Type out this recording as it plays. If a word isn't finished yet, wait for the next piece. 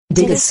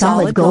Dit is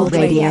Solid Gold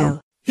Radio.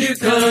 Here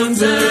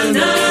comes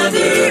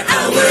another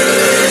hour.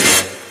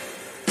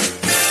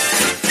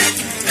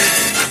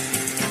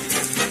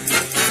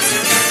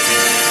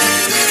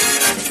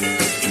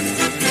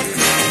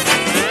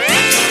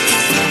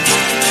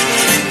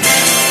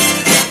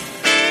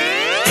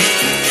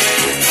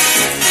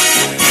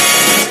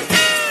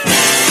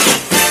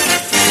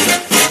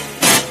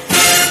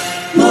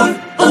 More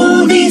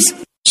oldies.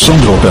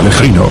 Sandro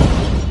Pellegrino.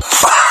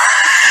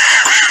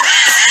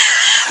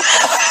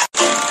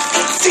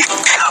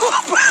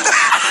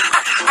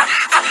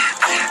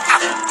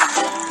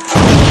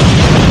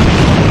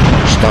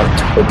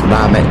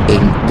 Opname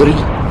in 3,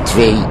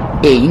 2,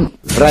 1.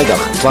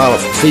 Vrijdag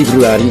 12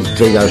 februari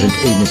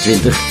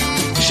 2021,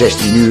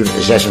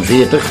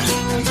 16:46.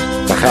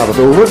 Daar gaat het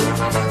over.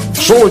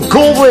 Solid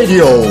Gold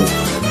Radio.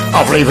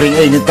 Aflevering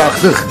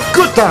 81.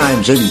 Good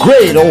times and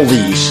great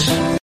oldies.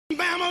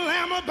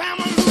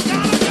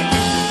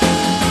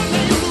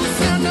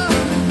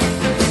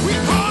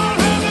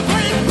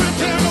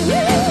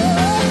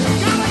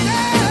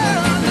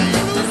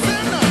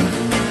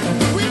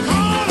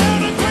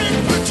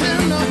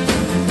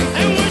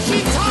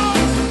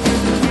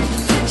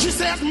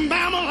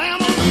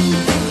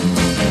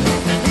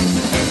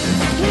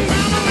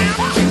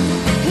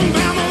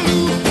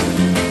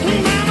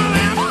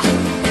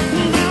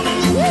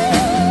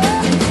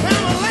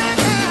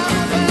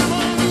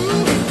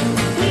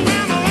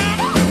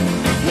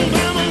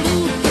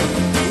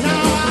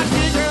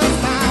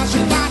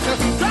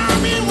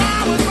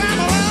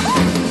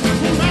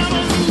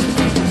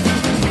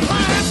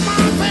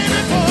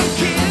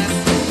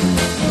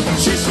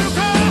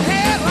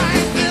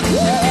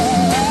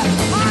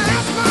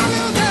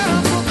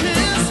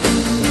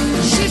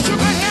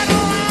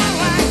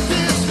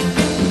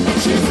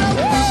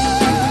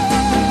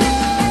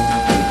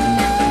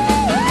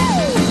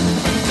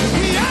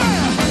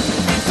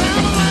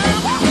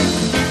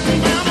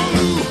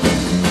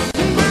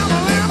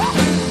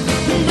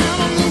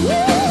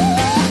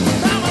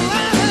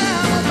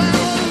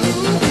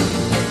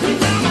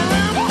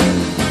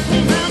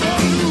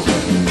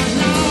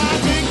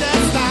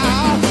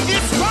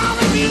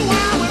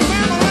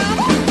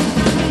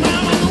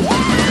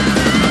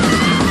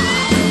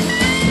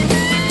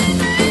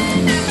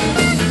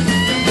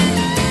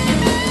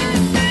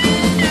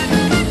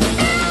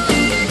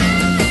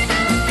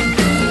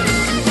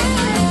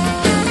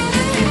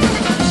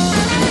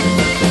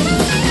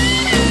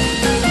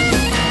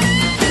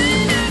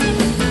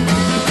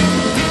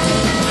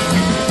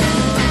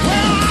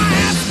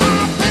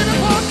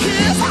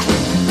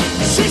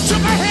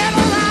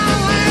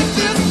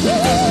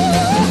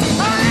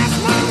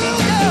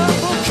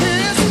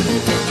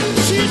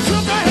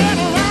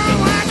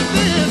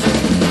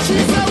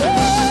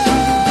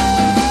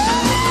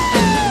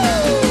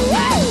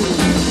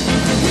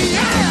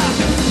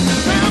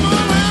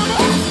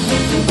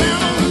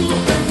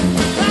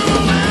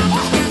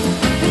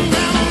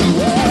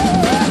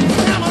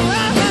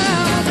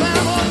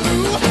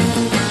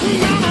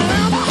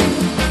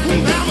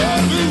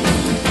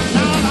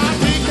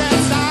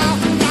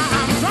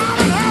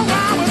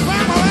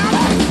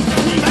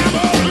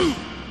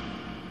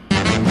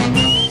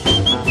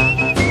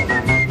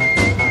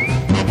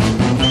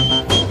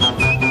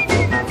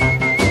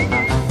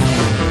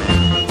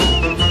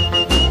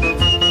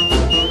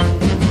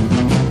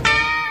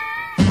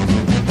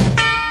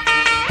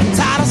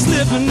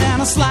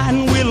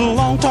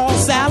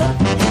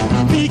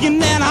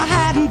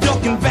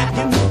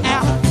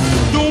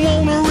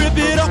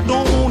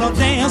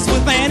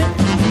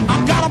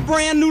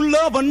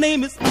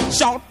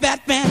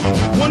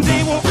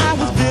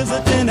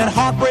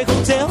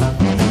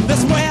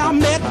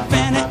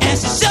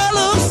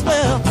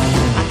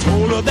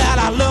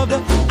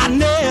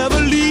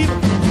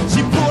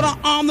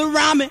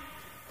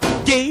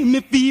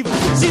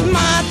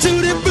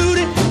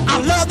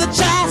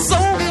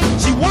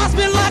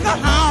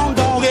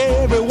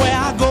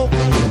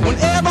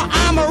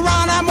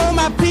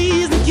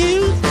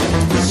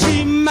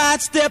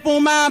 Step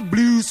on my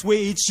blue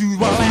suede shoes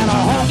while at a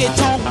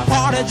honky-tonk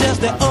party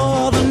just the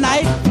other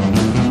night.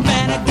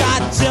 Fanny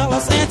got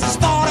jealous and she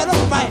started a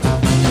fight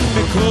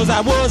because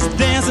I was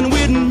dancing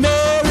with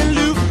Mary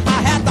Lou.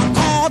 I had to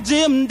call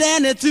Jim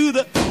Dandy to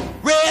the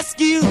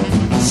rescue.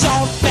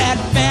 Short, fat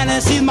Fanny,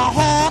 she's my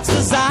heart's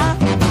desire.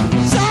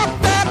 Short,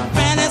 fat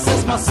Fanny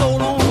sets my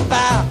soul on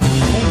fire.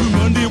 On Blue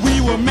Monday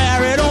we were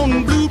married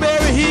on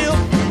Blueberry Hill.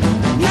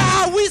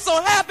 Now we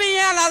so happy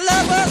and I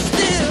love her still.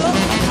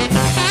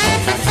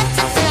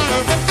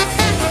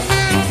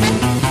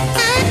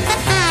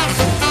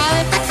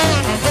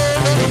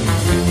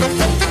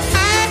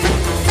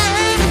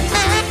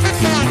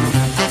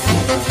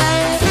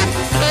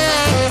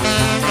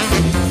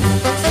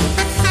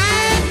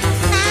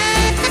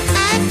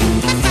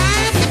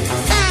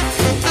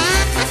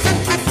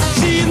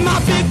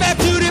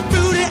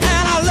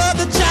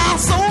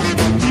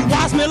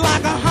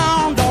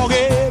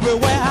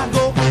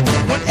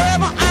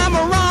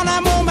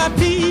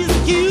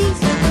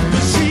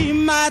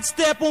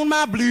 Step on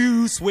my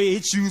blue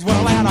suede shoes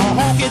while at a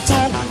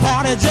honky-tonk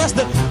party just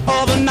the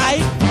other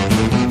night.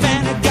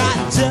 Fanny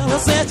got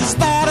jealous and she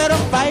started a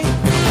fight.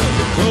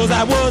 Because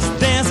I was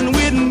dancing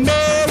with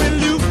Mary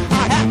Lou,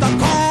 I had to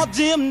call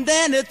Jim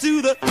Dandy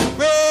to the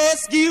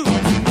rescue.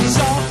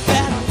 Short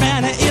fat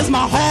Fanny is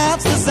my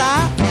heart's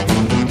desire.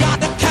 Got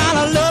the kind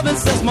of loving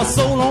sets my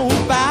soul on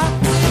fire.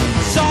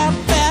 Short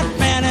fat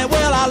Fanny,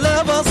 well I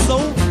love her so.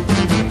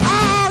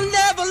 I'll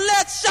never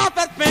let short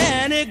fat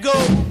Fanny go.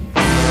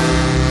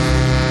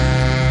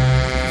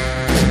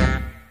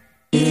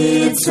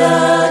 It's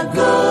a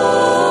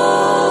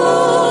golden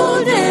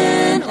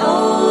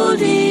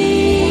oldie.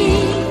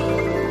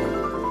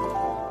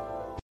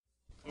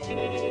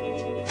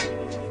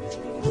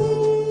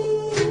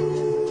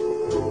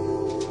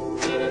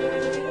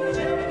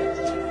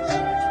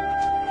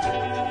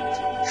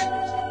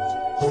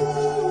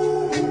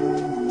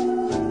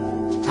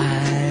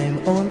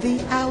 I'm on the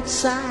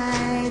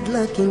outside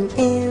looking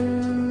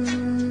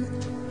in,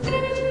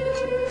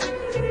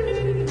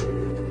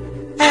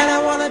 and I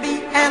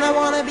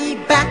wanna be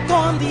back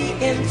on the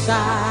inside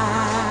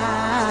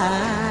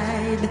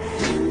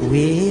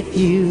with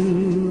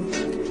you.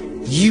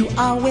 You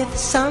are with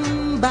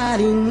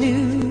somebody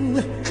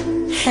new,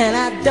 and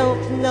I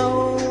don't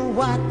know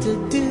what to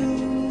do,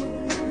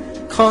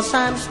 'cause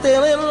I'm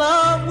still in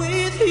love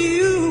with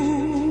you.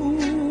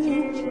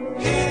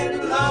 In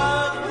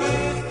love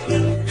with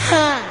you.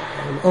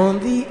 I'm on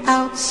the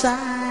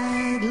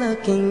outside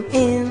looking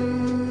in.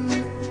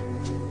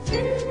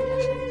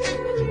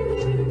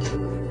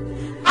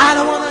 I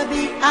don't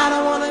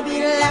wanna be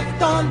left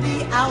on the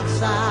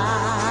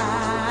outside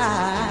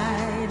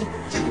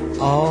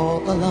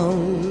all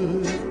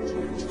alone.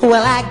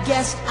 Well, I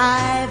guess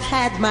I've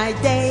had my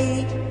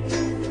day,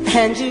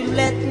 and you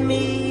let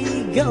me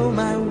go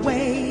my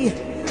way.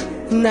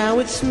 Now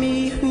it's me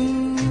who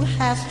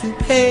has to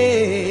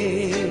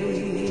pay.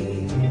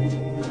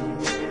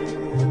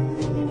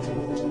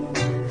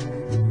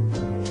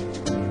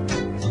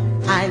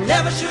 I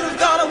never should have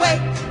gone away.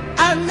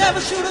 I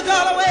never should have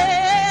gone away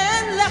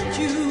and left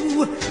you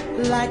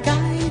like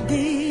I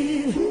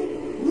did,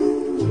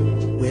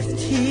 with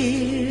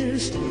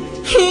tears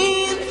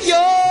in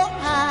your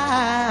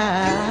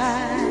eyes.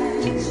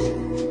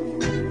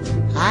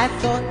 I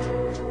thought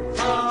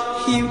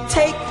you'd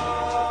take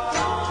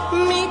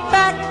me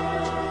back,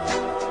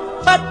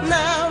 but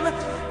now,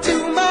 to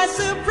my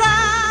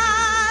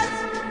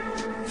surprise,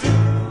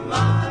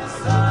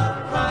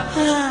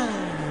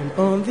 I'm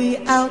on the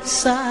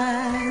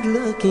outside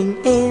looking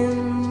in.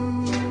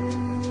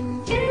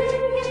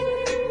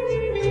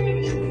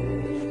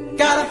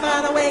 Gotta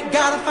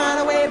find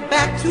a way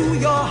back to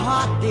your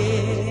heart,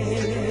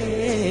 dear.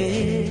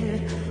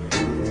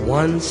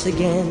 Once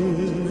again,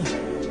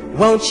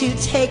 won't you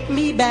take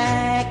me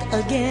back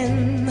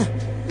again?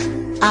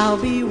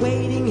 I'll be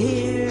waiting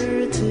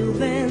here till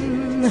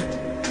then,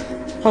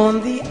 on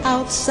the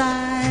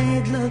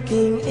outside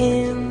looking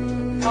in.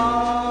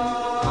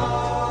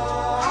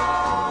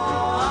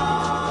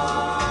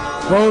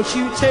 Won't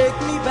you take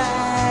me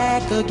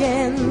back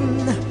again?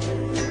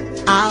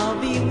 I'll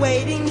be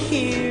waiting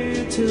here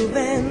till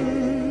then,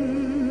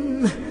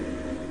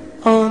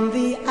 on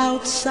the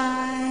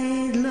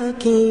outside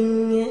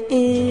looking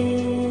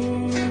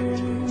in.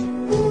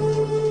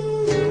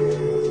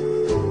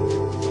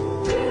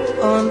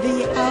 On the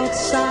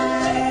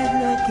outside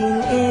looking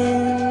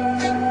in.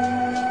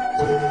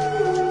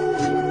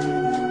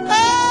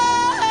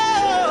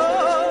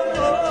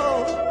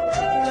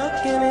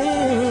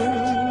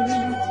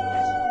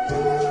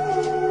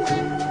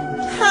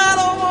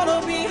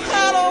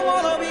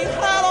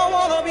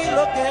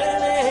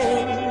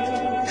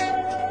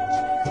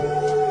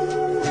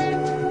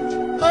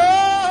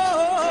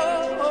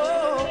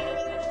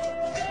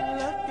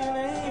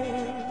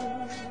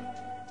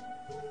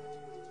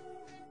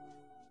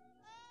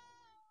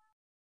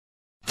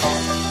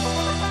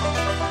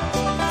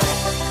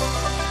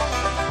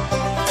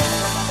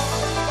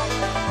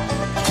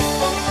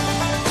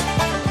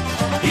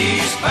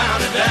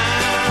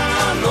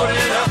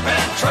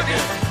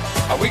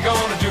 Are we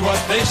gonna do what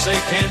they say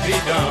can't be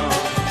done?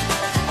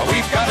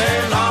 We've got a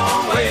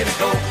long way to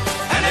go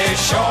and a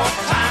short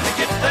time to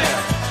get there.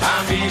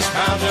 I'm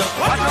eastbound, just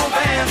watch no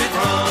bandit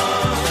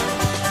run.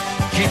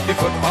 Keep your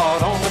foot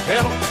hard on the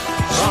pedal,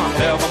 son,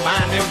 never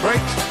mind them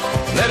brakes.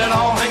 Let it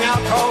all hang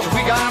out, cause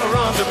we got a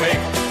run to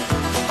make.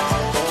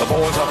 The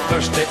boys are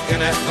thirsty in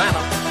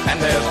Atlanta, and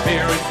there's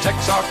beer in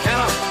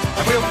Texarkana,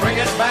 and we'll bring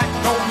it back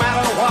no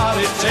matter what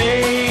it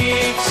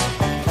takes.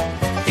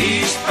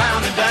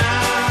 Eastbound and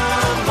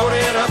down,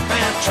 loaded up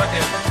and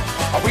trucking.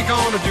 Are we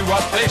gonna do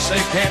what they say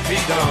can't be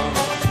done?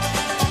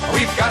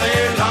 We've got a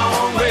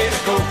long way to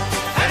go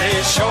and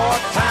a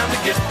short time to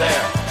get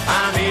there.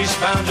 I'm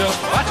eastbound, just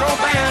watch old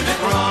bandit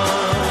run.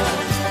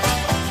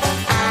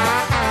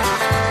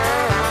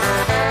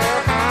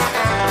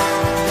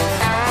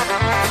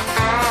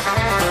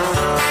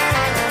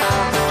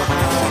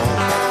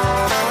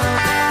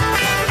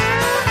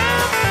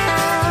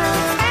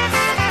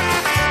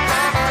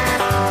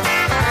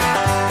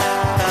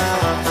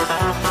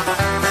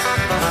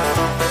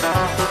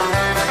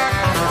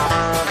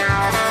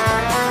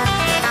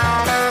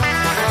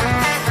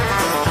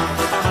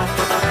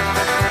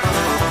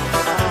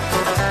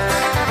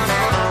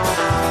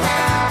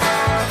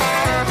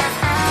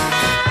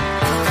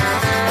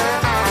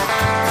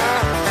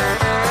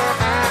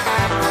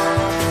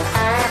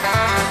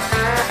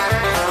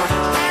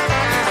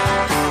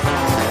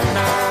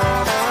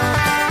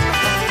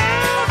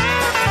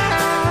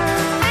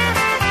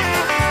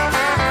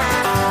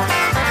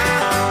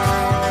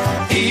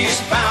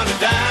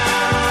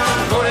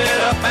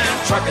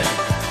 trucking.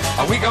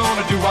 We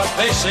gonna do what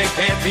they say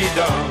can't be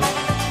done.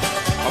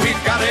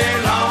 We've got a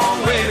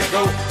long way to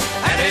go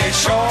and a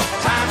short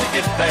time to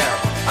get there.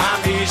 I'm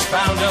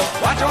eastbound up,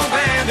 watch old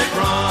bandit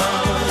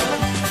run.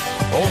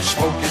 Old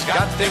Smokey's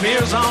got them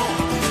ears on,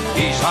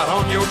 he's hot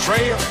on your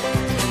trail,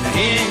 and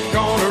he ain't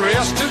gonna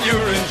rest till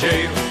you're in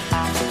jail.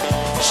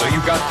 So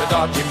you got to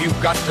dodge him, you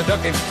got to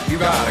duck him, you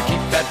gotta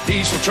keep that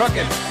diesel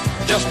trucking.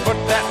 Just put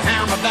that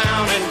hammer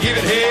down and give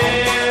it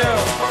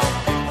hell.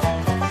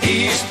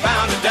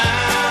 Eastbound and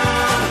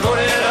down,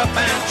 loaded up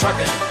and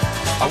trucking.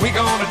 We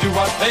gonna do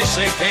what they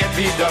say can't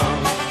be done.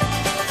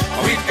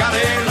 We've got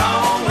a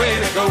long way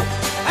to go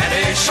and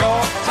a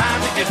short time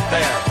to get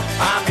there.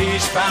 I'm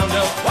eastbound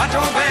up, watch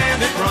old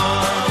bandit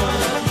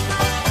run.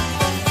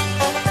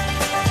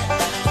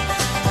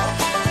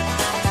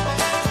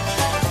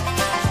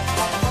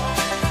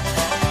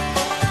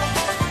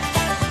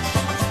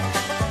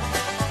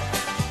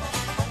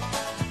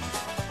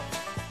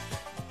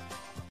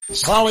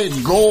 Solid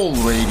Gold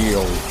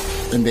Radio.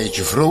 Een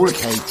beetje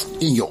vrolijkheid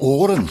in je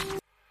oren.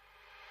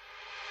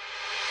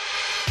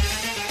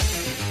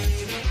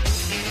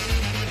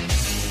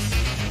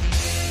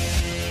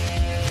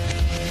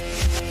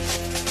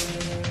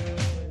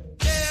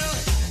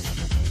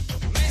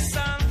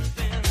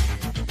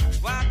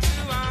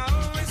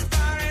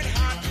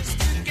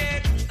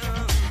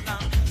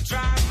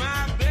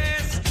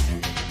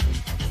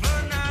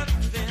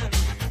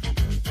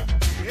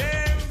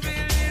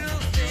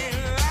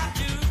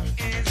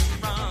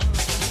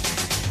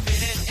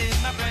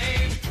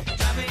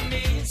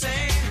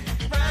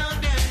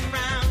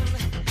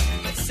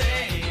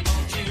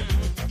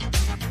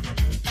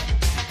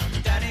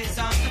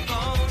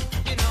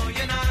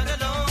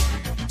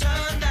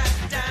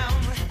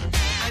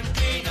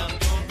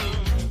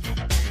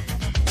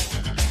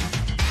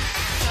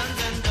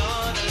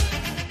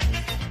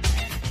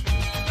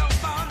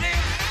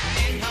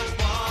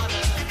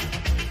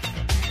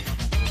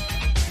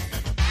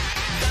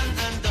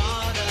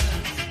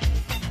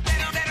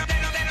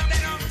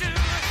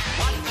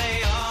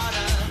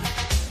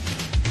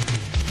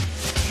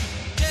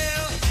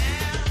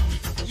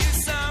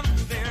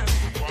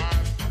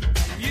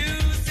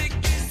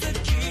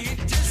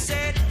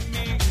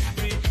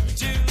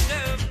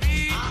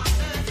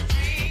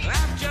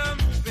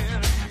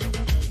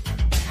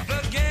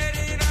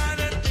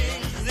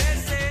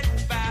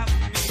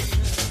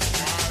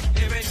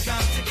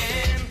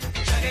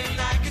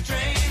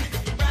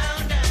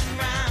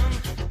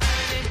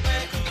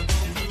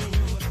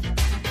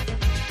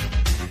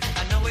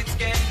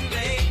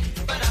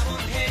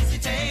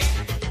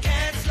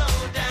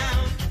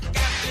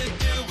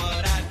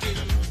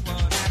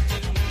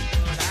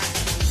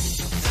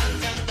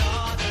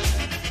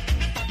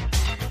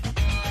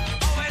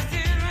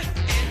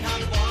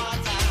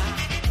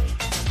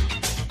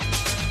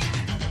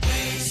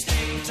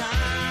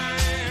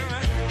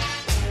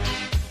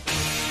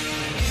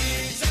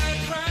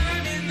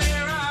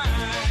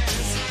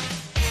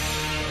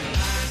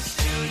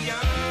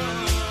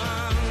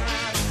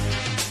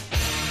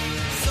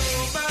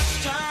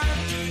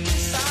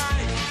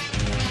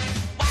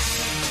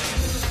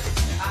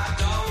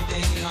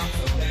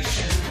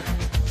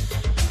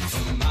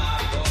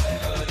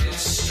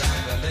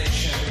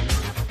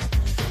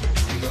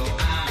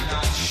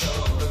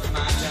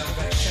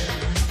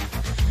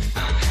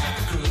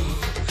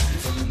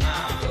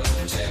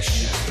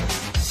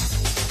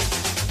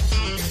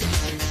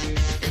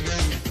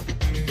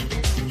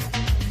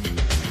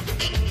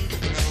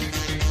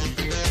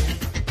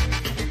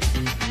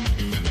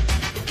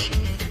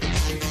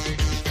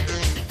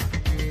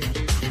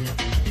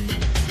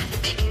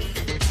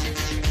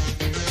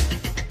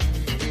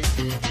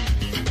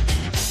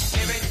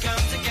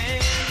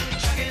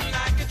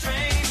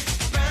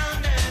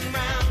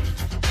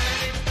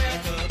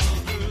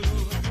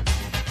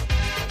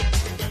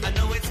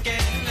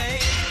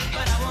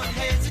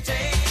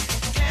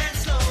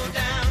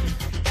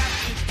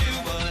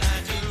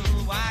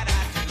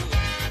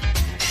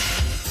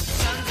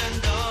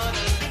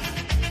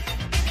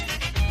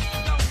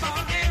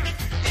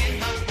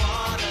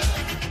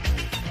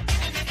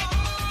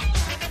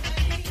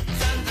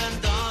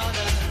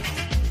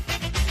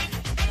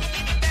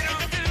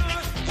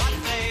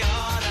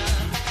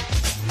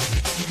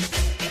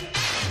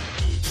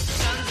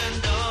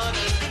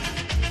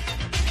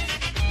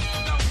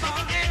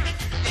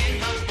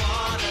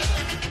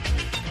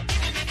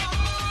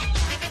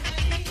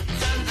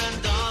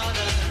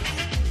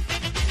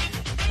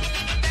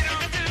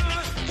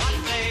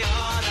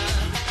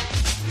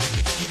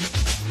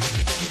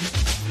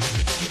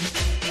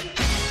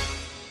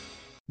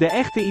 De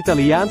echte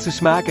Italiaanse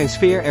smaak en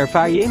sfeer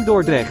ervaar je in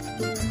Dordrecht.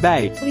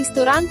 Bij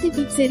Ristorante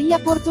Pizzeria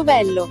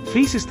Portobello.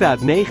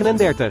 Friesestraat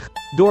 39,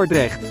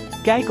 Dordrecht.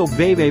 Kijk op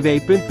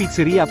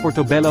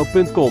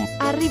www.pizzeriaportobello.com.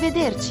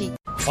 Arrivederci.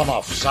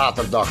 Vanaf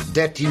zaterdag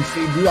 13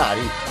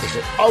 februari is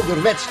het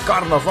ouderwets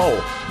carnaval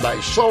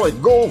bij Solid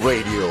Gold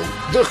Radio.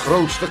 De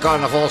grootste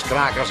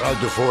carnavalskrakers uit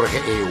de vorige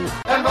eeuw.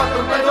 En wat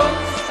er met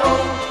ons zo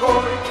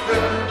ooit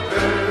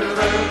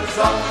gebeuren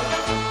zal,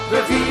 we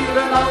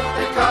vieren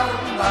altijd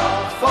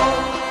carnaval.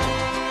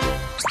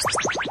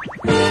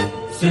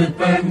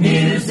 Super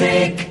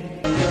music.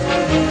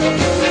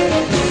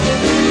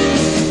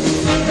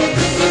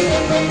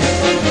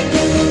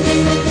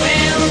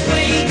 Well,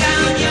 way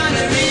down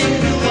yonder in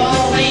New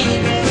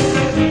Orleans,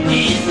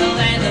 in the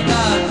land of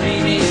the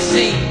dreamy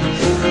sea,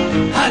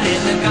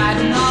 in the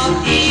Garden of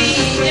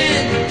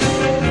Eden,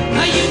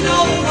 you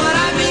know what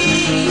I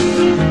mean.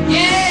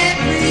 Yeah,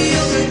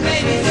 Creole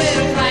babies with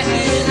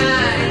flashing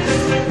eyes,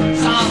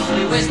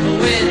 softly whisper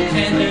with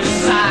tender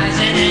sighs,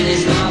 and then they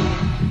stop.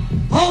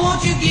 Oh,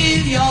 won't you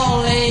give your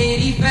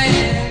lady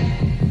fair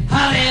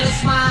a little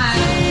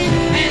smile,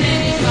 and then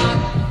you stop.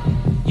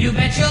 You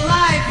bet your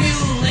life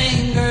you'll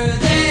linger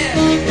there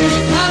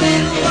a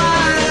little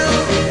while.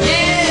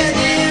 Yeah,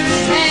 there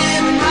is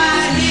heaven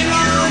right here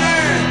on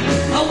earth,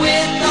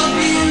 with the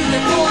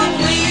beautiful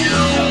queen.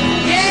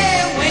 Yeah,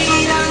 way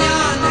down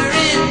yonder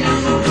in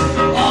New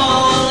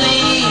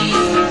Orleans.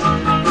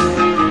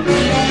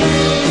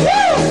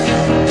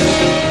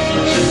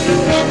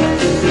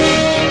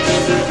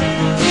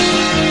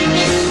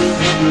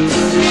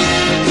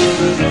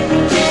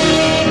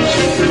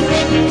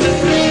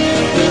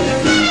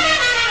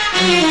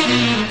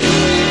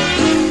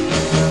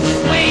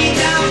 Way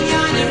down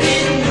yonder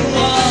in New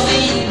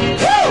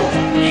Orleans,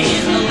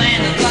 in the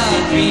land of the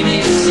dreamy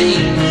sea,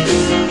 in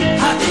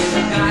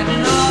the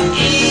Garden of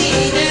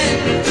Eden,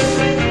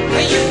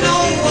 you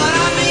know what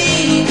I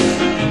mean.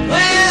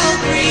 Well,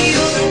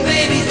 Creole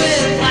babies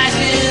with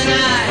flashing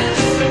eyes,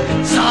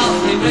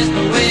 softly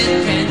whisper with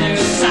tender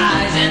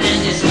sighs, and then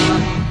you stop.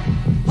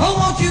 Oh,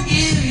 won't you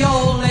give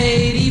your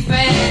lady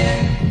fair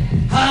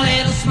a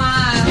little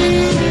smile,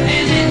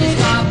 and then you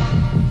stop.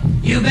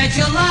 You bet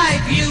your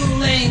life you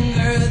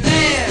linger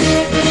there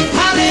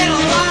a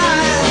little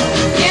while.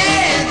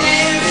 Yeah,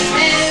 there is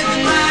heaven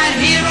right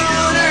here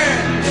on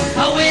earth,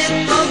 with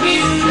the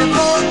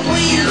beautiful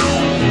queen.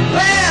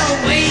 Well,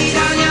 way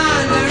down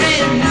yonder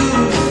in New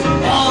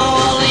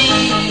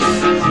Orleans.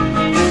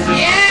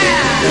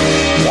 Yeah!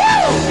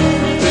 Woo!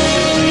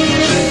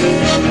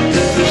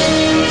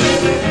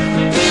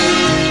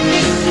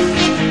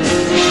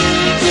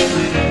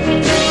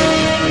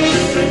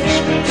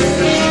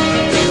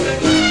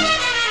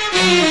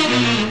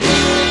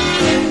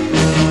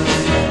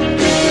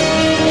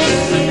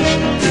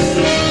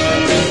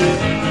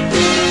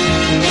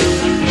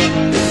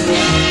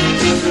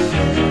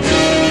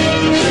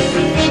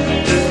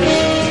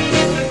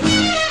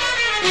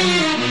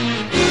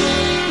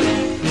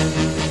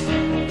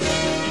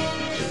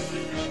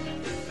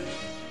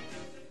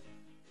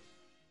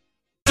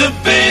 The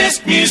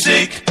best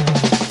music.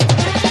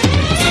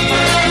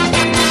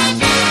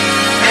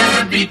 And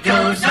the beat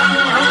goes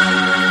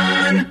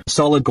on.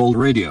 Solid Gold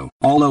Radio,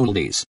 all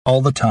oldies,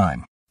 all the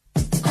time.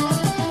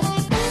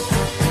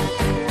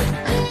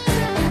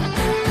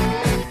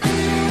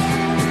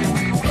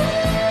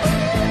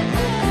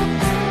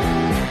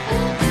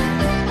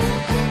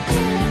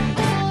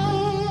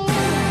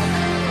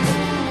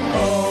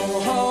 Ho,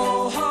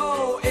 ho,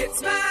 ho,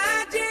 it's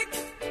magic.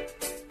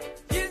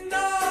 You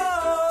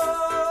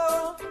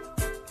know,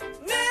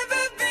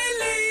 never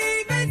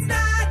believe it's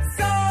not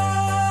so.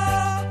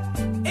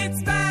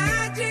 It's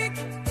magic.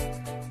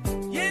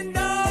 You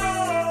know,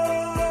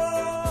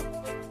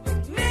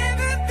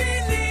 never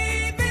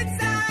believe it's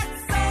not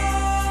so.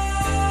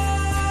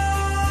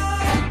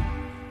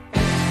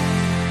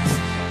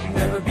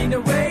 Never been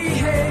away,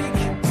 hey,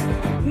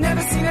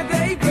 never seen a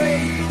day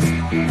break.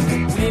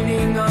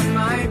 Leaning on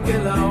my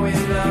pillow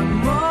in the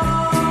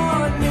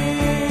morning,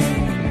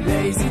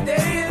 lazy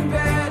day in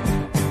bed,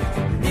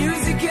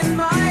 music in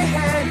my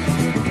head,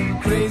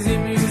 crazy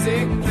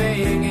music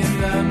playing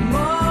in the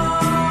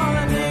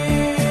morning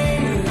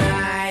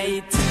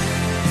light.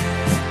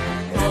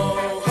 Ho,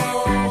 ho,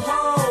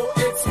 ho,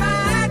 it's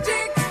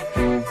magic.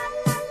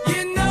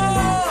 You know,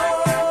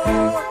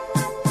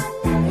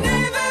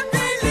 never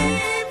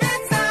believe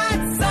it's not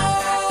so.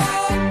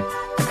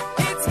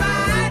 It's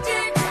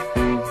magic.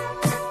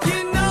 You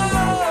know,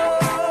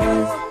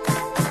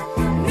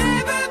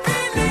 never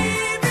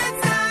believe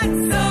it's not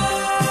so.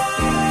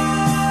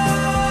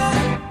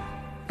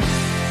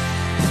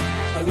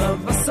 I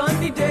love a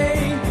sunny day,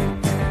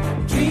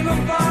 dream of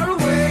far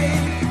away,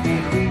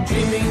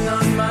 dreaming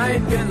on my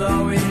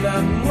pillow in the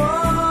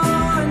morning.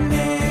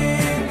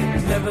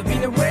 Never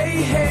been away,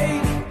 hey,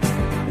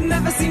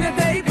 never seen a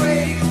day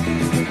break,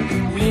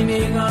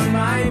 leaning on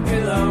my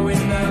pillow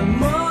in the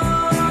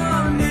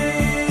morning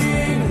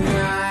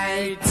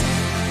light.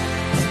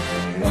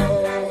 Ho,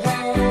 ho,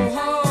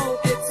 ho,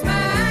 it's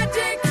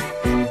magic.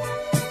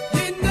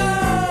 You know,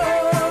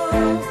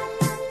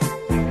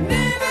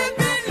 never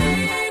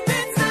believe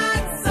it's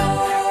not so.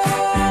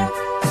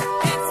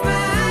 It's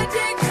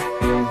magic.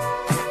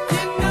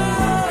 You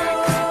know,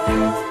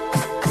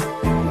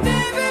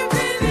 never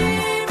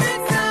believe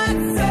it's not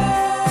so.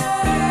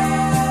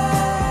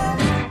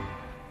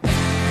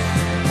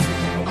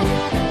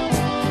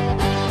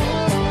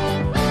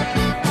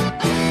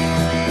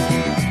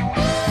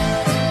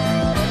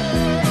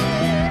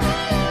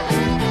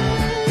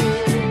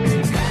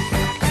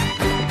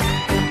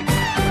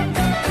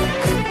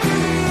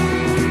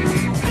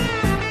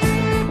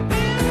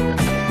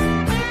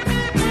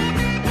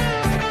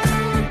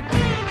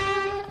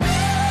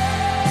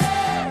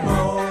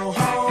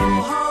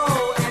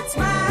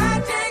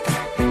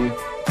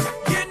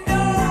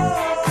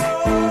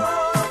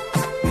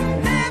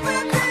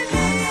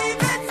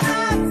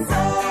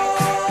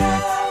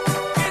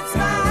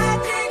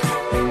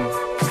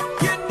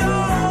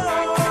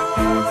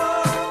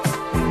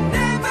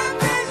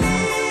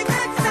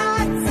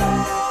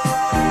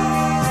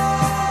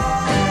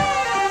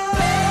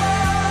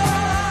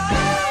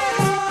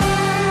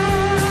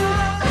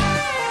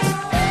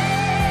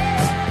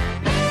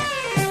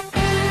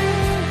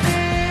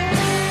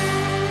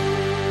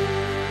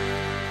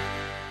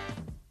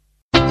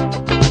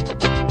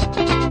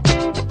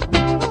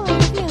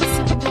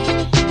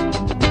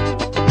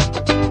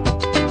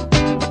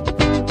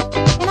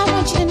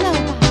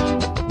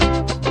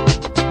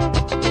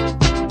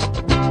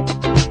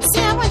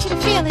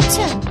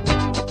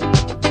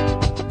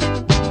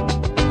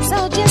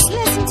 just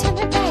listen to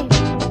me, baby.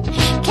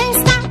 Can't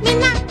stop me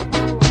now.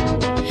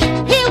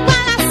 Hear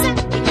what I say.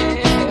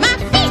 My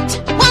feet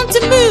want to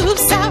move,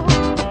 so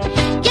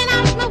get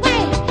out of my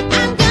way.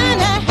 I'm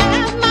gonna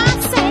have my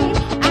say.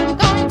 I'm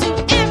going to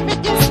every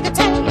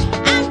discotheque.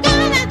 I'm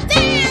gonna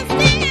dance,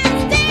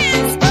 dance,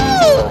 dance,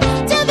 ooh,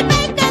 till the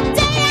break of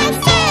day. I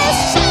say,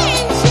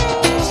 shame,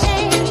 shame,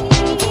 shame,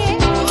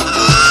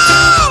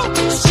 oh,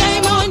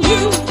 shame on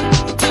you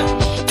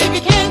if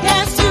you can't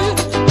dance too.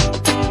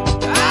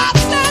 I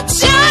said,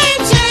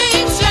 shame,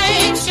 shame,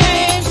 shame,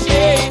 shame,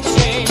 shame,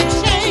 shame,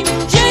 shame,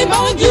 shame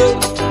on you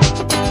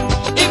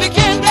if you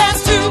can't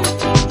dance too.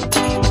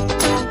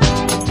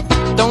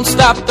 Don't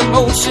stop the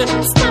motion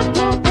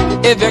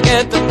if you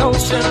get the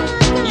notion.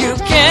 You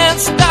can't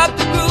stop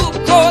the groove,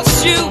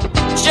 'cause you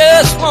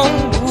just won't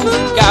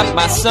move. Got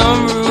my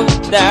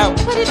sunroof down,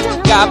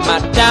 got my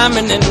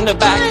diamond in the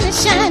back.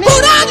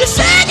 Put on your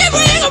shaky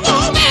ring of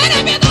woman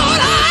if you know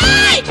what I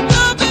ain't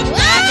coming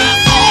back.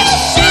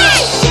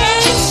 Shame,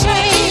 shame,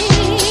 shame,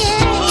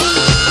 oh,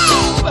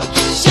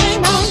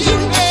 shame on you,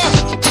 girl,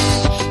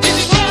 if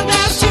you can't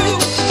dance too.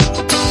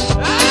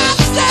 I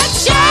said,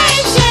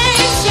 shame,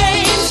 shame,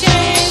 shame,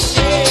 shame,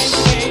 shame,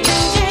 shame,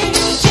 shame,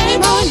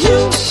 shame on you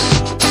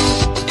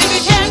if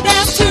you can't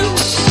dance too.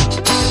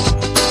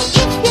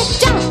 If you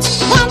don't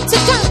want to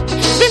go,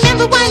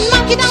 remember one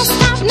monkey don't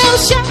stop no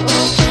show.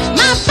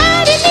 My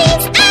body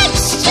needs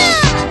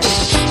action,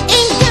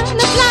 ain't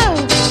gonna flow.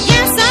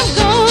 Yes, I'm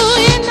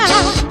going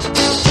now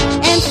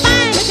and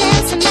find a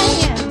dancing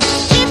man.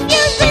 If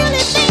you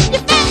really think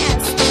you're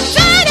fast,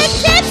 try to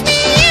catch me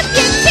if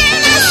you can.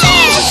 I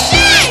say,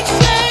 shame,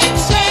 shame,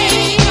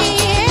 shame,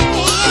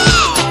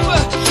 oh,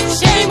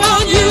 shame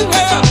on you,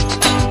 girl,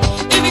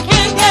 if you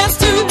can't dance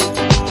too.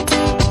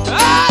 I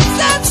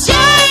said,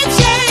 shame,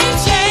 shame,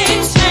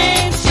 shame,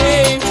 shame,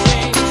 shame,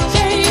 shame,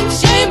 shame,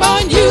 shame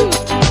on you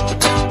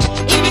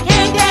if you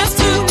can't dance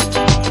too.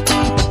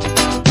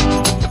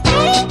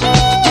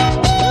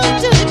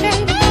 Do it,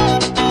 baby.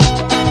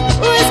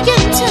 Ooh, it's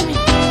getting to me.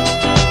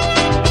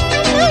 I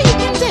know you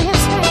can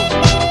dance, baby.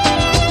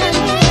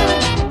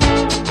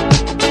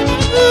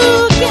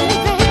 Ooh, get it,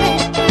 baby.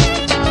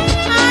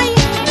 Oh,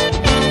 yeah.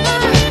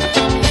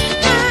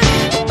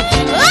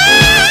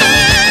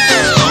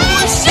 Oh,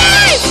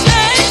 shame,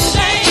 shame,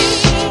 shame.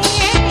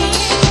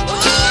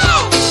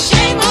 Oh,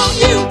 shame on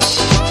you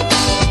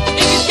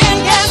if you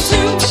can't dance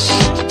too.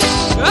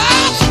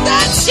 Oh,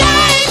 that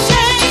shame,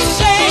 shame,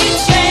 shame,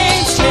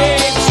 shame,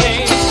 shame,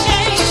 shame,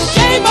 shame,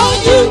 shame on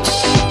you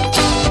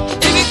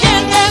if you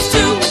can't dance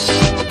too.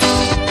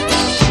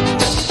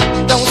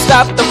 Don't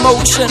stop the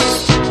motion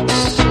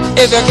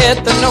if you get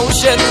the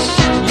notion.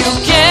 You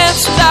can't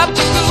stop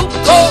the groove,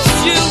 'cause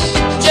you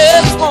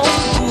just won't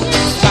move.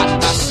 Got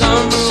my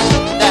sunroof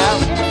down,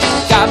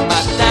 got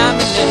my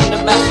diamond in the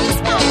back.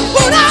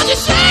 Put on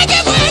your shaky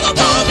wiggle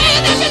woman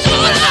if you know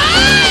what I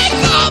ain't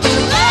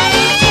coming back.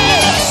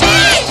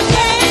 Shame,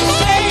 shame,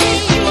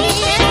 shame,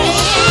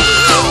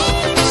 oh,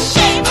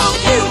 shame on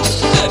you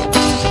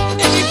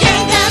if you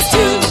can't dance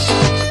too.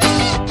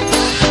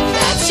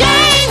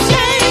 Shame,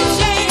 shame,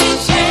 shame,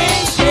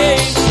 shame,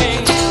 shame,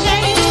 shame,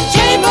 shame,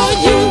 shame on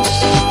you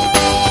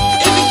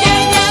if you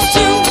can't dance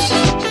too.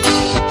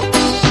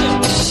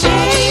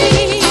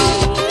 Shame,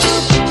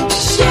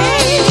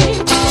 shame,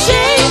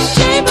 shame,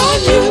 shame on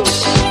you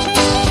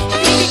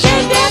if you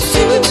can't dance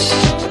too.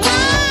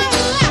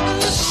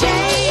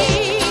 Shame,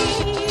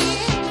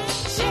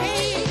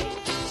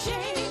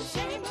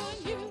 shame on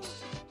you.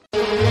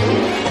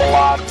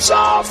 Lots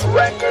of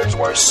records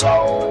were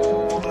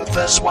sold.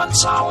 This one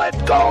solid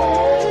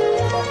gold.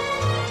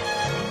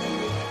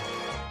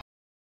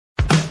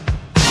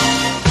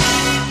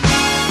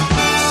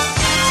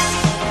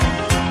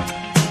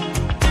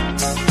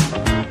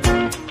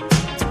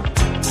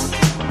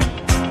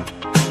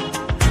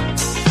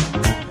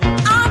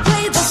 I'll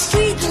play the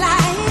street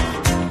life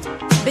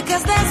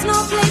because there's no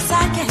place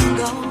I can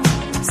go.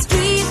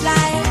 Street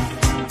life,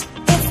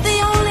 it's the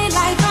only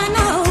life I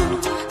know.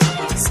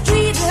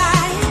 Street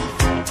life,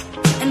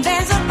 and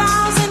there's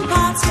 1,000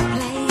 parts to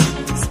play.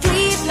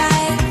 Street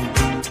life,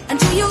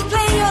 until you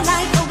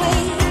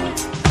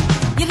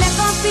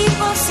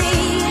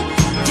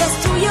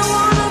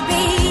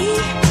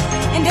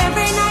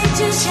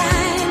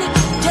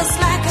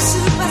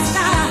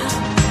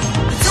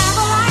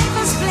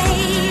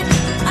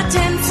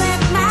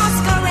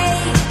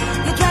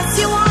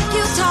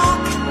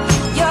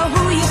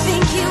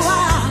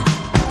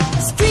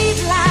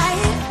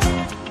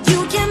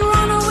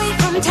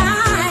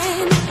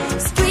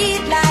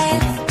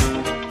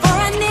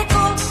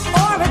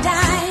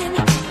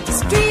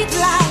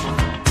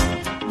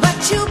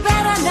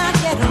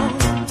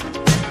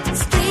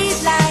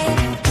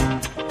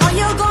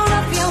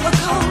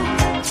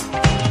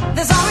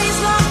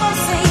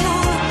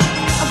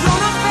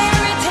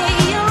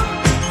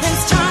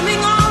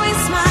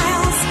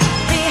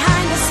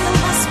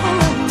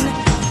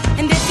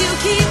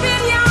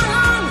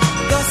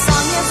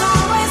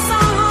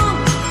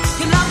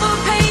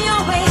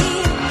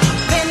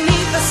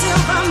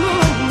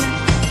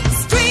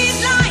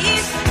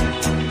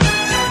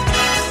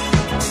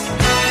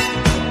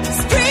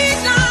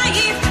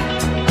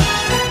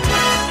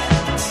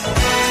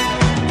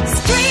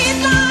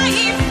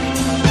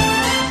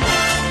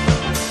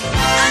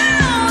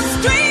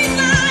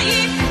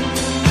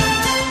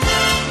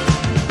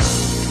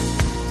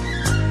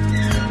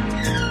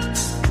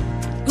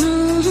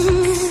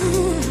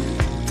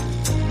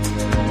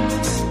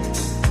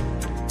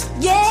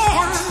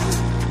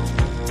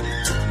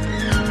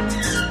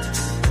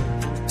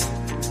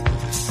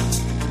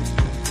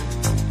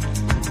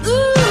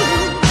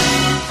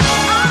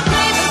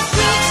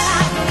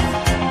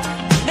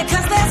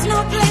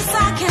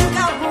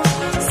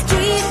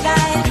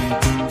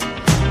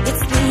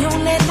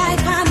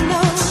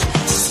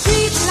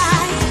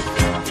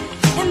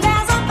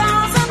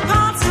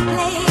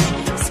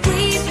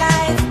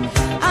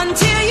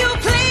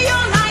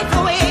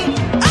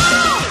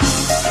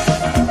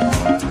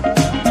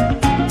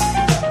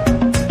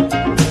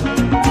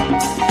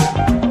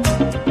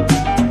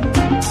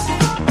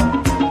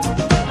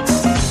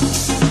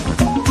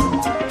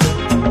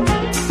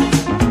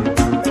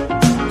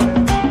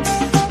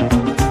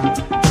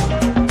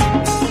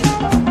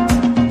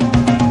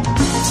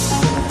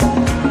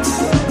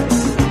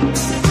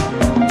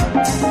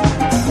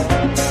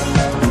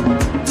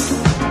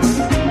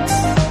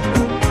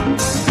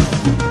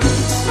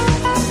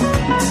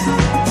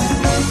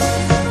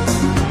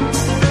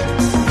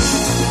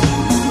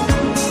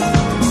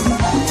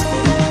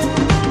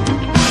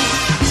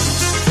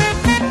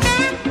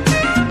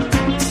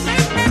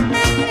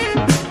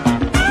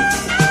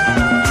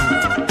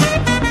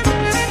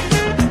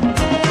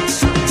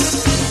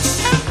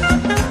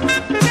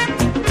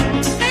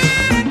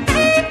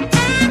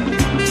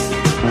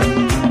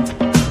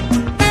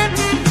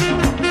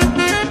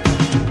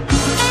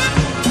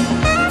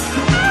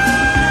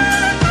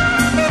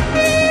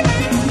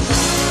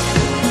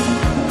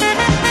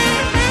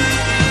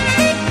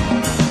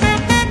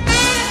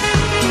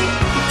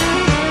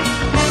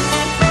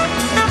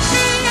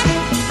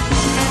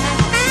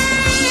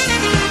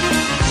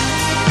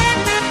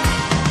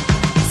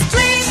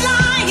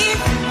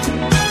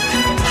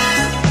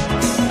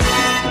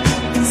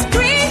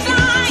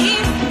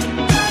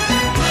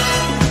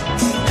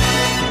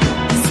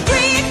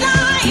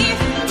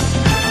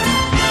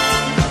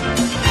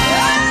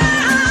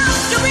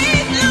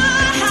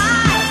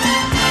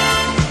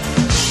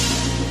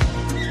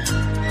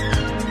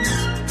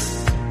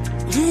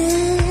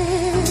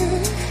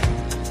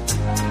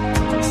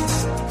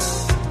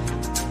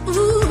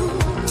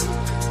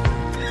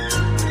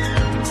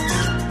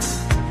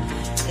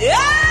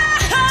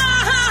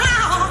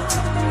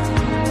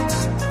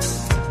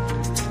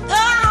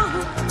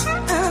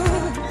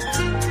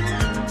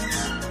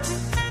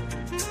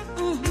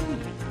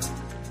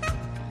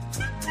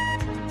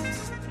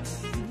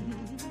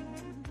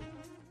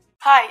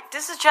Hi,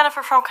 this is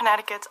Jennifer from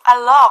Connecticut. I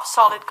love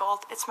Solid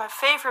Gold. It's my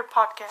favorite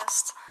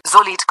podcast.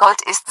 Solid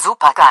Gold ist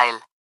supergeil.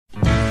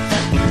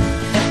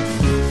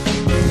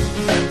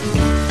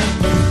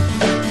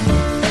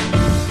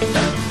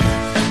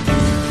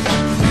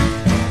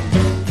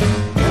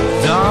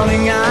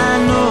 Darling, I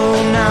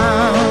know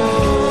now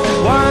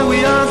why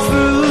we are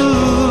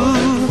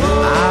through.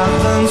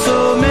 I've done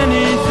so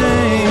many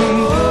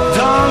things,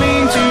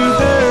 darling, to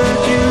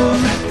hurt you.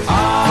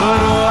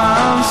 But oh,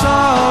 I'm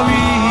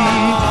sorry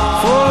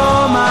for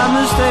all my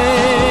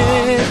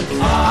mistakes.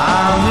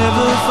 I'll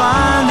never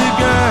find a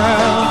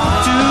girl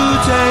to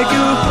take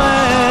your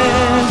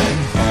place.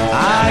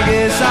 I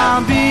guess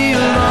I'll be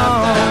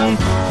alone,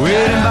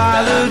 waiting by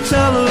the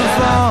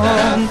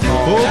telephone,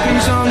 hoping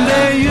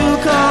someday you'll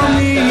call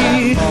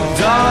me,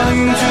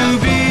 darling, to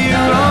be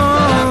your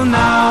own.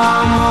 Now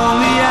I'm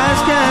lonely as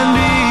can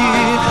be,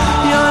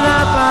 you're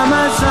not by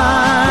my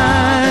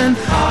side.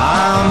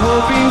 I'm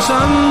hoping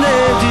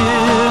someday,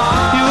 dear,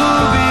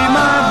 you'll be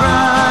my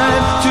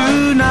bride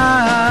tonight.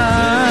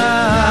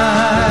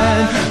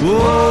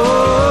 Whoa,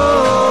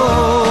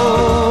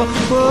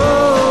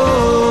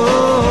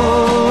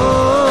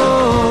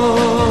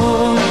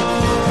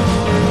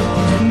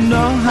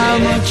 know how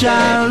much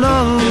I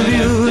love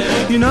you,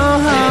 you know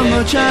how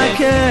much I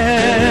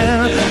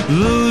care.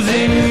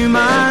 Losing you,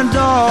 my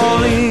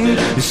darling,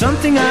 is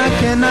something I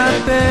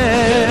cannot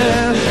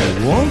bear.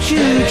 Won't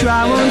you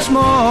try once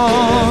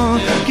more,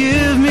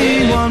 give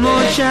me one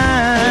more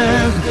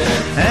chance,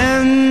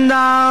 and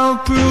I'll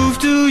prove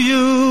to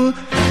you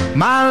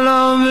my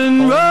love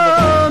and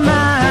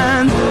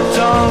romance.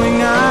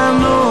 Darling, I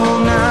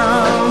know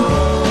now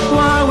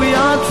why we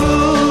are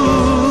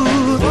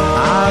true.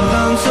 I've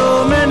done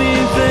so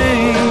many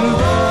things,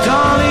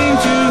 darling,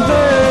 to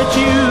hurt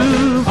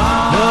you.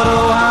 But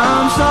oh,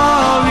 I'm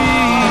sorry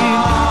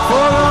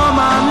for all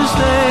my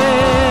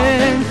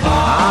mistakes.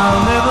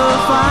 I'll never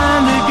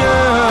find a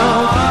girl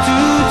to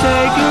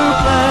take your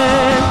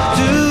place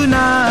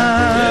tonight.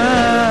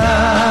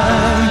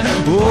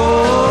 Oh,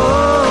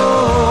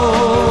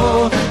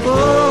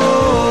 oh,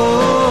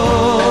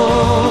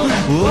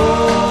 oh, oh.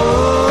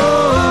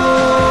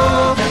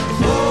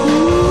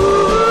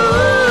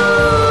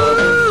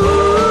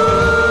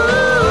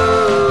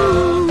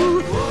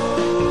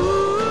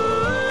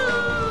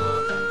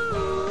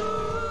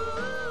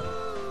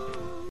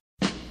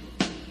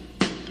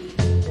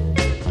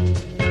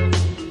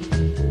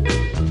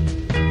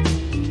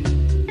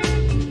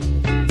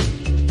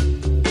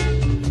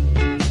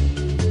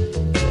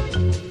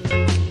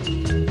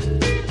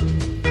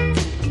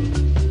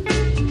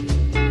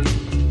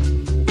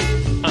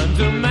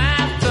 Under my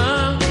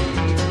thumb,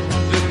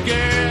 the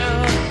girl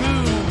who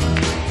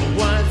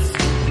once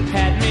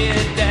had me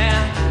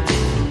down.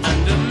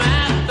 Under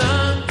my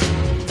thumb,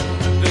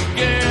 the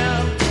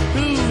girl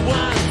who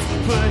once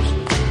pushed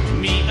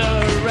me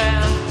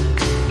around.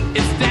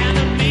 It's down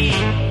to me.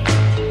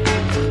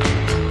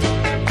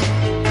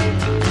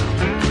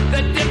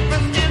 The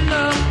difference in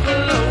the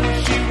clothes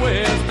she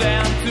wears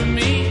down to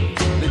me.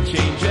 The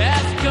change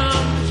has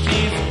come.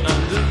 She's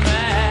under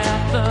my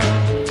thumb.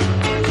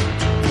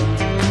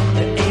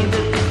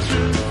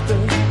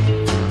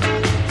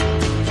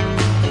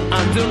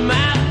 Under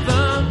my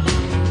thumb,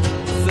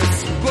 the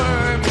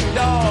squirmy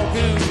dog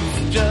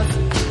who's just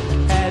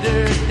had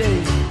her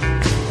day.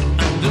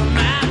 Under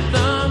my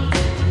thumb,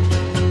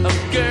 a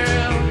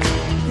girl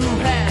who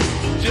has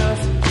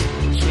just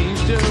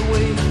changed her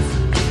ways.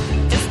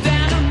 It's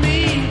down to me.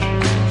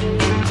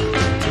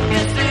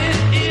 Yes, it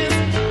is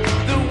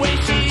the way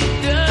she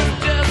does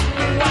just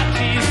what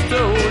she's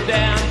thrown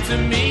down to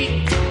me.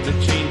 The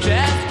change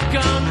has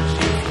come.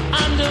 She's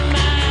under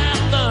my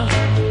thumb.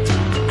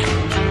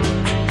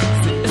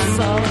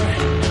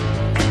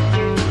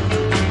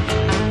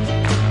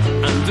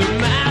 Under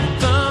my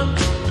thumb,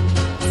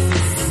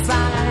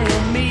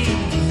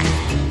 Siamese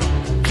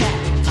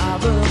cat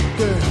of a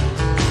girl.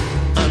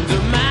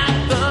 Under my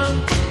thumb,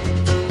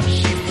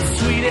 she's the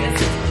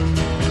sweetest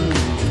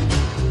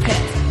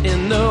pet in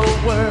the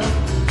world.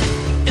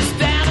 It's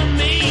down to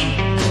me.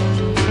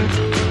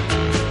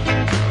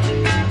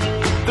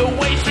 The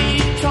way she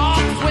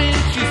talks when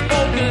she's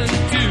spoken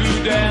to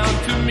down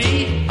to me.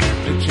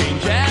 The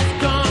change has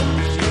come.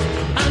 She's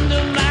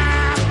under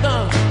my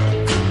thumb.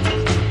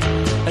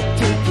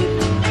 Take it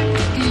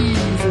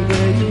easy,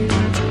 baby.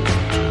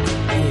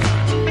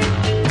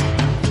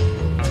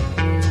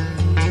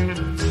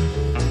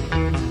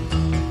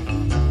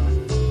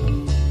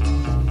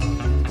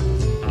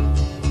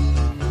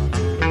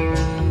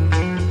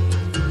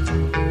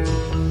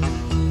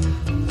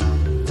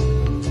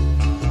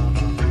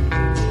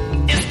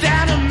 It's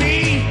down to me.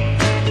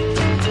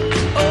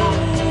 Oh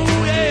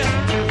yeah,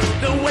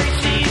 the way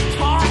she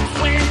talks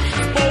when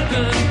she's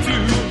spoken to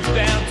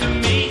down to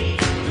me.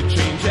 The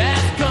change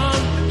has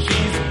come.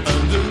 She's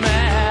under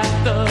my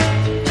thumb.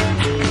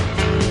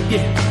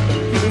 Yeah,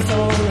 it's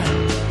alright.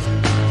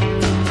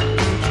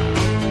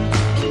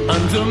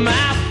 Under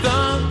my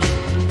thumb,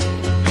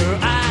 her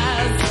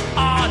eyes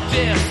are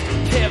just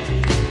kept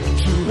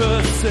to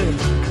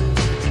herself.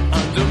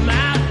 Under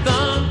my thumb.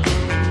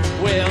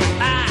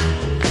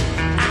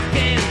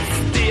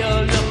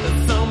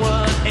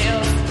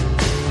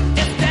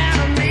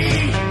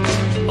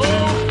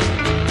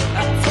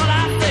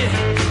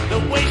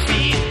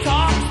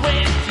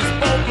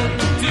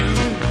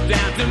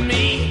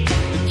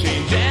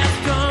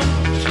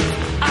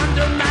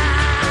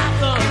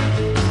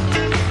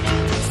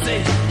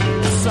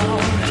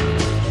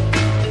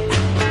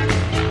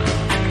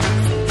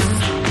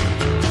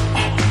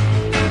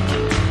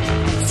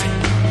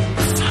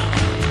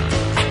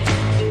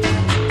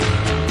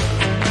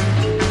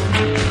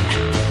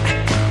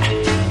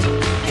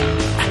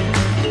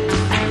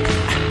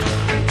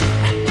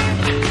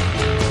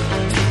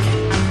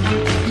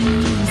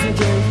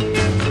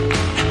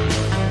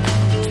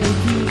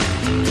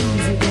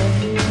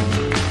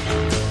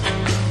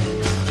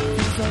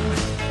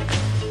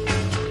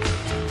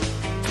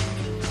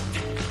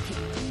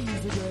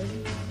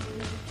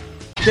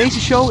 Deze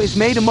show is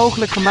mede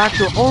mogelijk gemaakt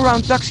door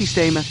Allround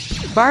Daksystemen.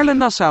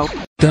 Baarle-Nassau.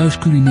 Thuis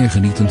culinair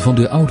genieten van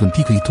de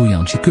authentieke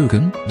Italiaanse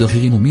keuken, de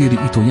gerenommeerde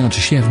Italiaanse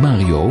chef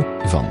Mario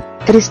van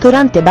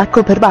Ristorante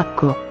Bacco per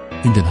Bacco.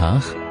 in Den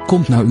Haag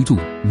komt naar u toe.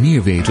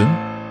 Meer weten?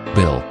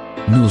 Bel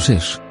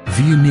 06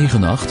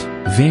 498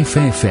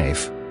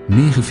 555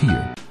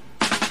 94.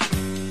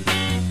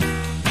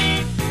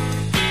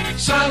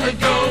 Solid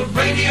Gold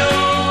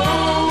Radio.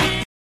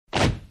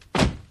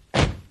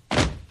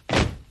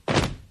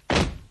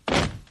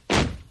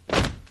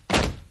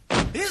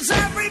 Is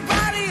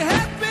everybody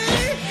happy?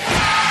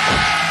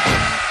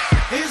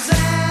 Is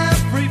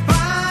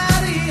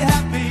everybody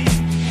happy?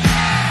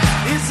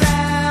 Is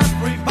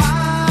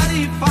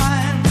everybody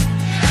fine?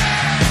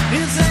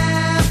 Is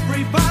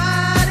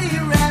everybody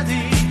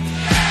ready?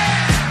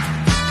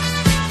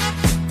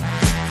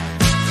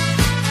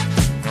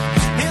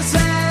 Is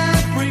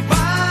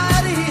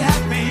everybody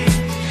happy?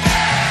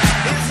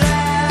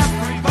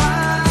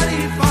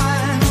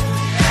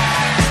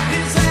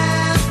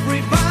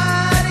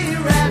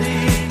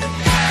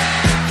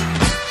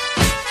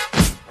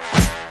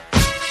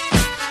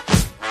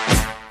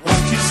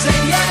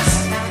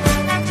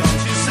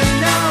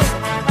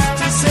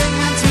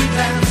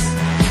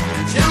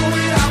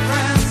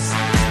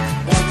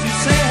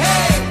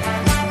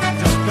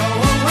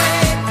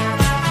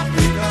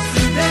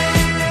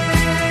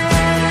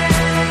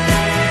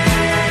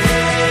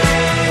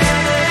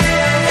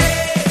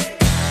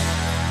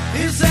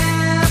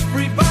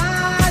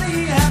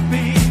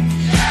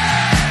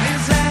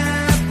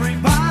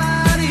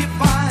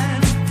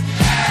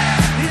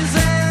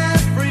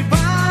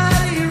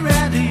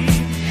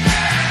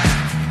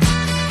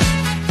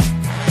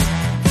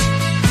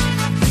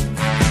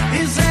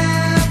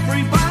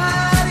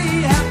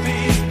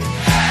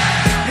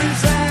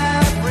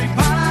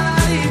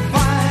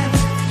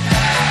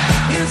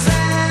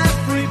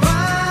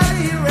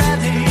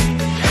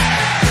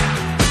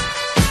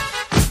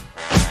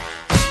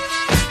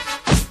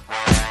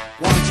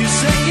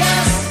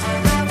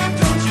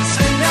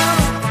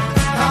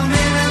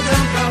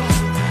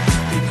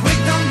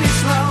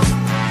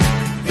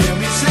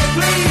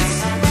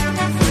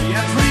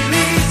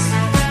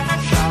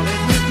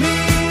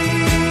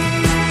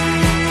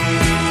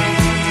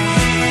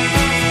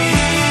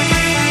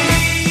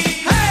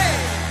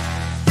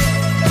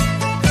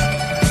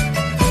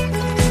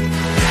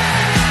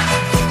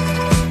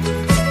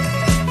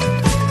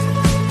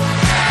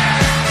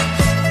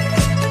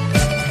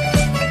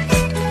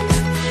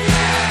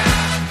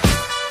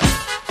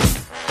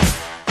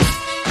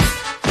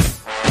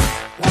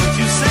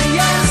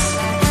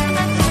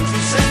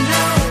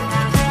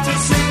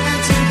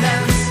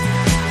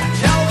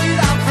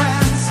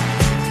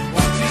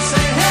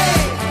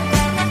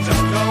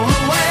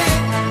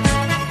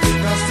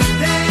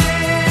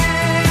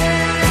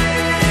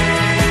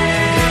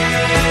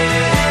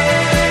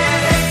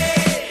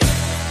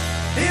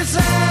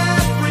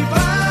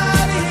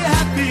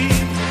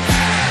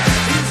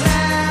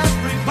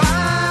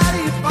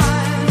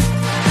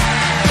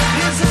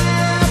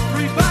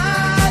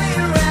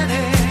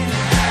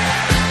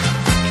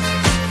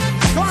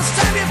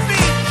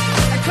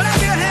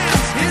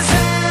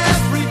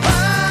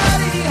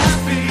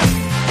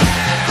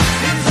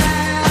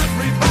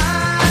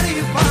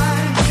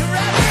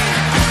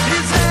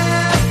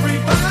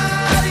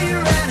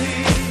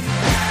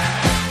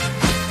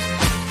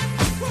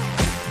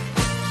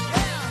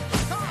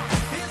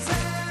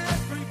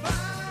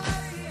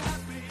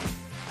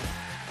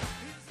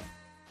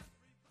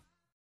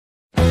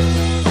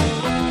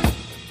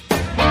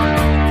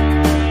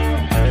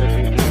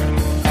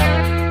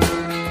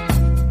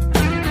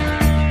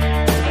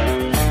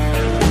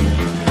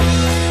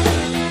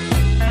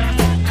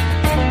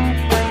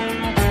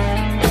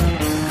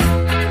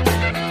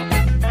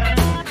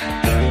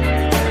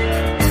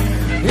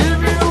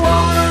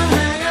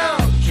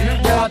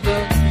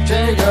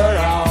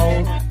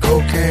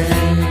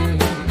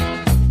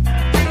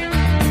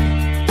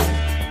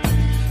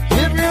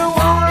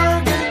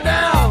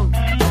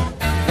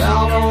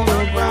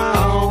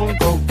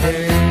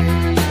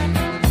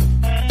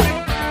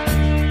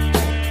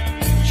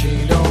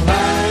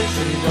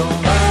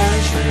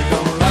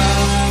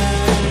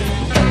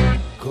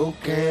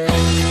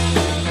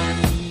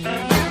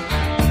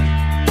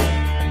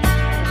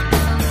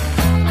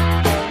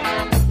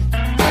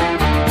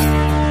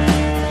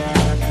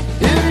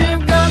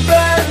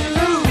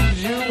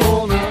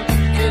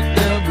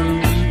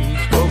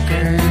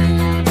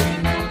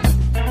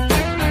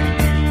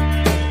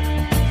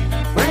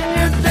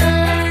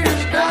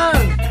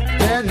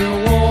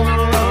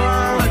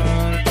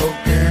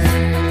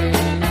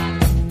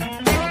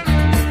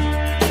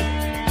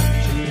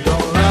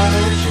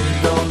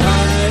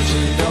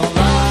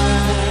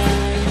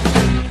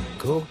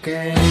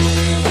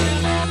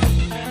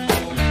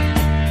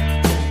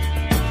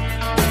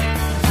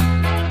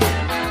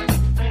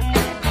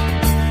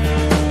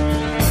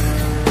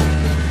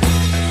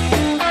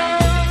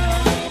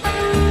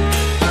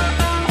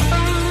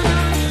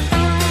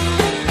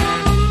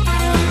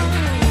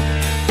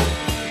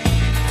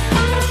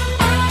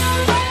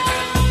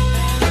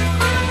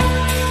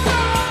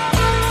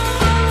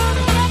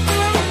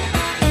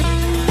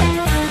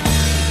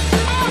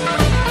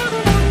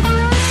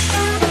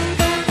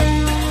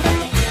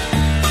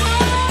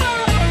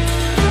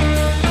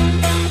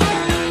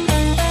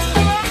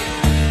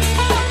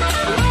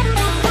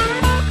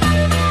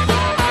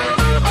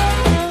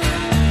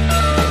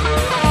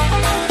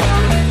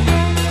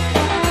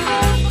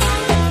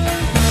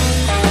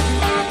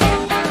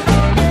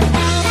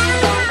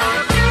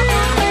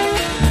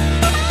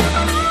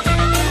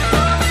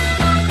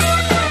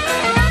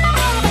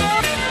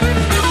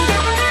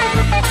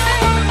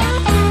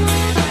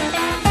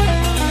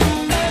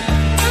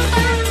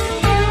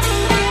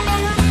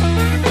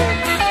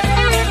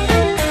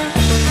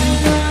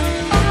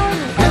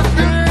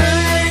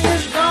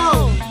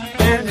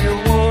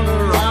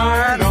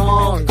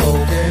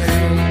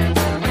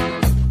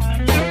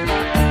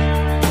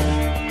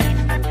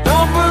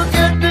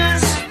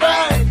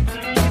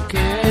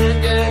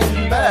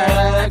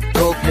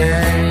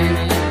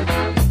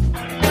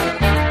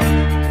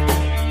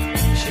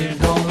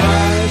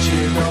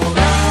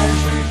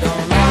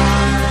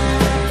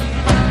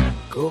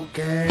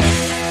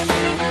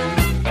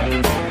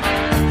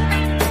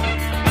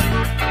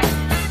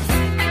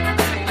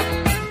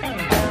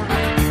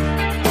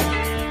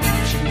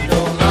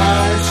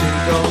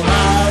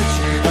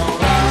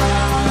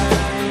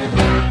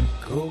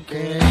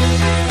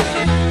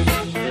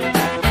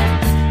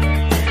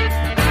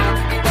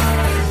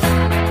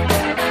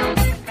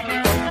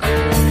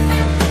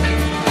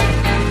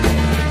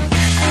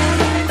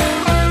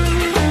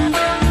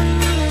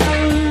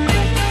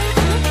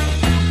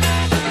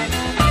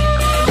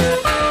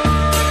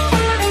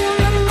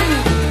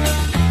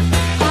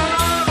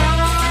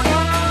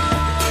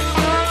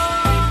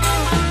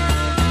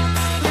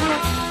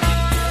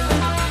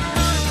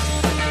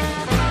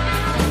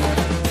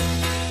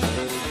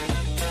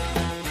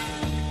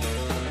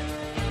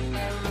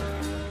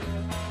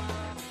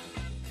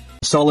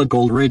 Solid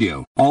Gold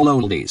Radio. All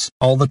oldies.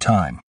 All the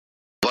time.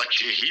 Wat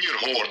je hier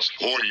hoort,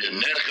 hoor je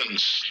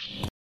nergens.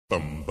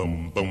 Bum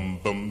bum bum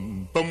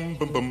bum bum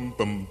bum bum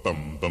bum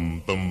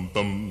bum bum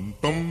bum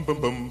bum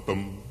bum bum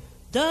bum.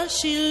 Does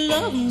she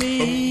love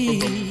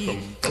me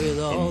with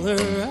all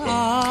her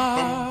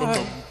heart?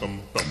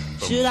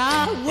 Should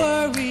I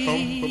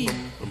worry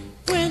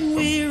when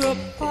we're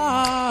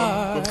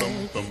apart?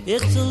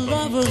 It's a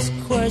lover's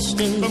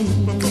question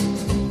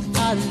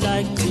I'd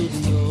like to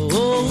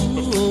know.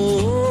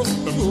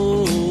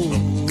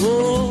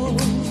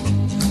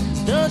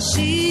 Does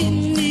she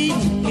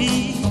need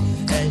me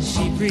as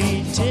she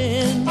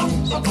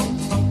pretends?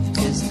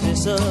 Is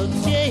this a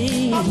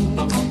game?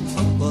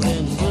 Well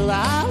then will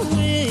I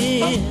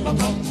win?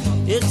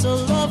 It's a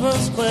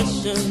lover's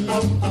question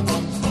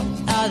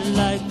I'd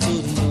like to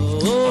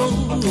know.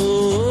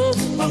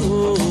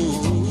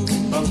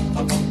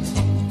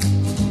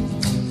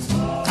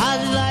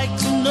 I'd like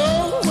to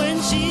know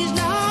when she's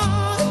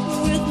not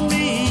with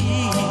me,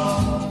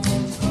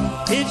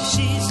 if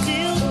she's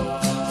still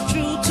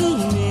true to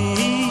me.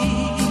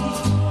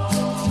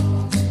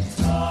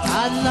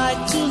 I'd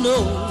like to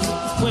know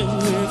when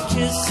we're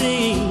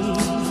kissing,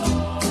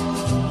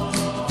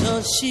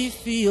 does she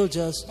feel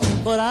just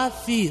what I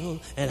feel?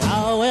 And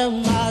how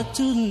am I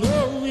to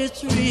know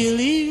it's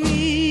really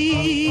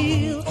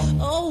real?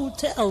 Oh,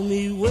 tell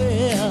me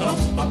where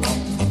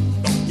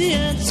the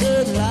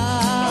answer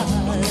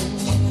lies.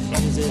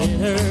 Is it in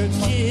her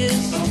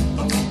kiss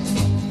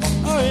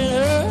or in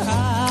her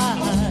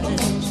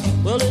eyes?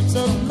 Well, it's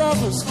a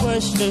lover's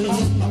question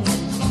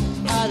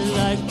I'd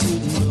like to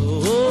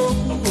know.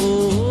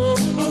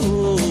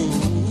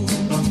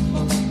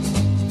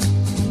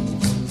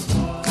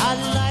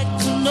 I'd like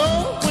to know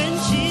when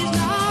she's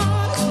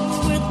not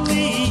with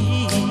me,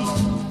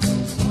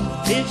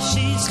 if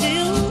she's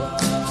still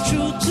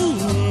true to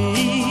me.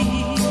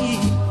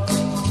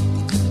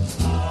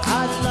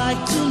 I'd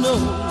like to know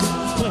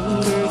when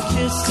we're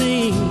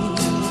kissing,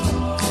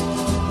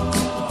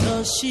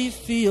 does she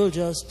feel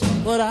just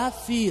what I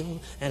feel?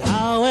 And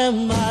how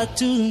am I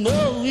to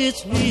know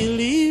it's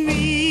really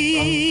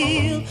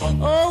real?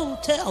 Oh,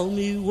 tell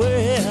me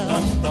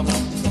where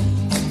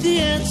the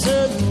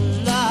answer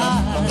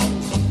lies.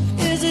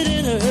 Is it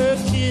in her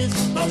kiss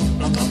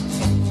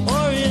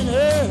or in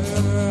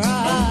her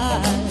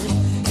eyes?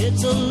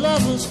 It's a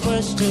lover's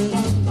question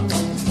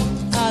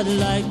I'd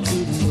like to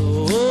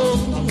know.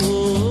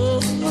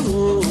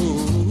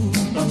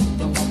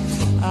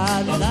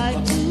 I'd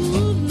like to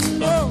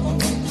know.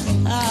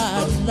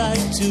 I'd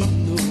like to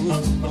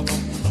know.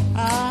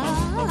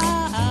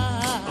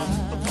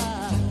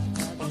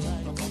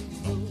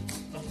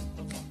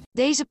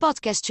 Deze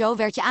podcastshow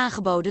werd je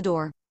aangeboden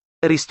door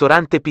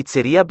Ristorante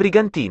Pizzeria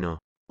Brigantino.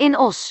 in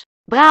Os,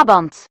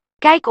 Brabant.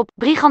 Kijk op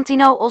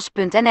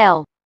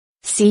brigantinoos.nl.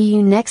 See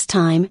you next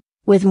time,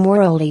 with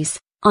more oldies,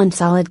 on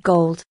Solid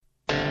Gold.